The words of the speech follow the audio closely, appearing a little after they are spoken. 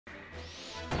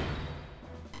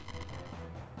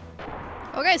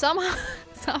Okay, somehow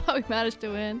we managed to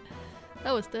win.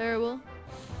 That was terrible.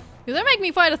 If they make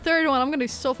me fight a third one, I'm gonna be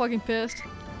so fucking pissed.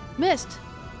 Missed.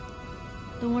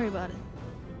 Don't worry about it.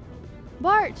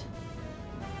 Bart!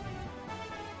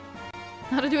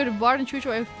 How to do it with Bart and Chucho?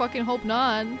 I fucking hope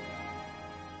not.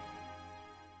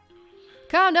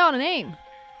 Calm down and aim.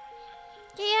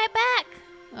 Get right back.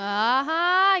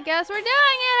 I guess we're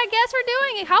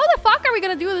doing it. How the fuck are we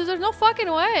gonna do this? There's no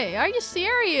fucking way. Are you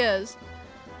serious?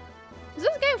 Is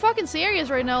this game fucking serious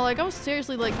right now? Like, I'm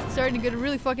seriously, like, starting to get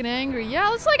really fucking angry.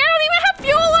 Yeah, it's like, I don't even have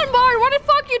fuel on board! What the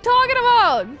fuck are you talking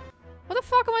about? What the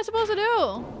fuck am I supposed to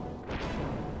do?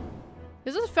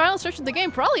 Is this the final stretch of the game?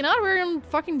 Probably not. We're in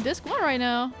fucking disc 1 right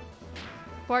now.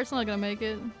 Bart's not gonna make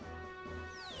it.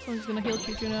 So I'm just gonna heal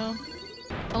Chuchu now.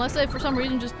 Unless they, for some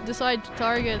reason, just decide to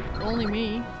target only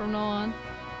me from now on.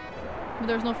 But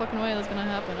there's no fucking way that's gonna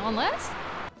happen. Unless?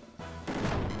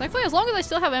 Thankfully, as long as I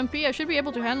still have MP, I should be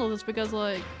able to handle this because,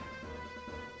 like...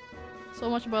 So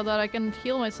much about that, I can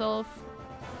heal myself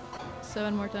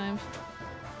 7 more times.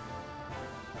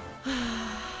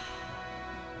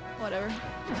 Whatever.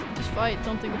 Just fight,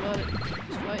 don't think about it.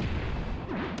 Just fight.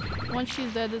 Once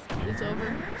she's dead, it's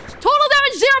over. Total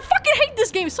damage 0! I fucking hate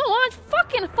this game so much!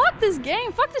 Fucking fuck this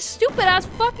game! Fuck this stupid ass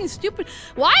fucking stupid...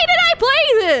 Why did I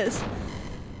play this?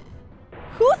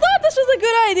 Who thought this was a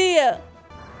good idea?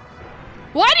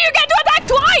 Why do you get to attack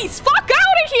twice? Fuck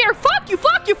out of here! Fuck you,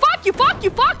 fuck you, fuck you, fuck you,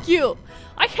 fuck you!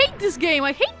 I hate this game,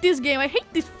 I hate this game, I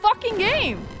hate this fucking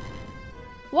game!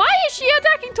 Why is she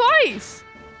attacking twice?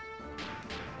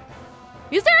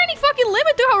 Is there any fucking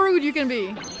limit to how rude you can be?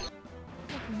 Okay.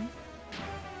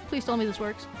 Please tell me this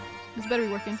works. This better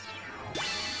be working.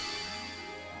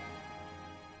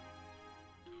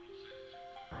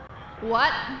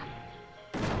 What?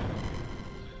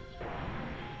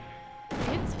 I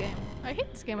hate this game. I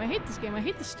hate this game. I hate this game. I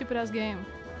hate this stupid ass game.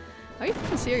 Are you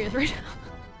fucking serious right now?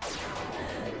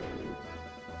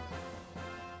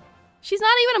 She's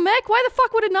not even a mech. Why the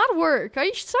fuck would it not work? Are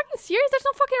you fucking serious? There's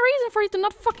no fucking reason for it to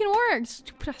not fucking work.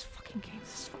 Stupid ass fucking game.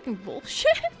 This is fucking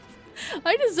bullshit.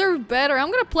 I deserve better. I'm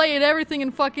gonna play it everything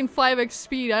in fucking 5x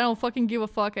speed. I don't fucking give a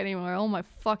fuck anymore. Oh my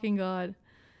fucking god.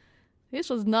 This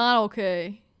was not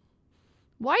okay.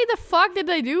 Why the fuck did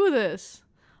they do this?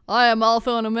 I am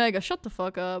Alpha and Omega. Shut the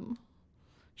fuck up.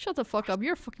 Shut the fuck up.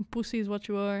 You're a fucking pussy is what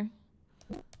you are.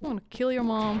 I'm gonna kill your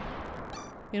mom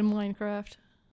in Minecraft.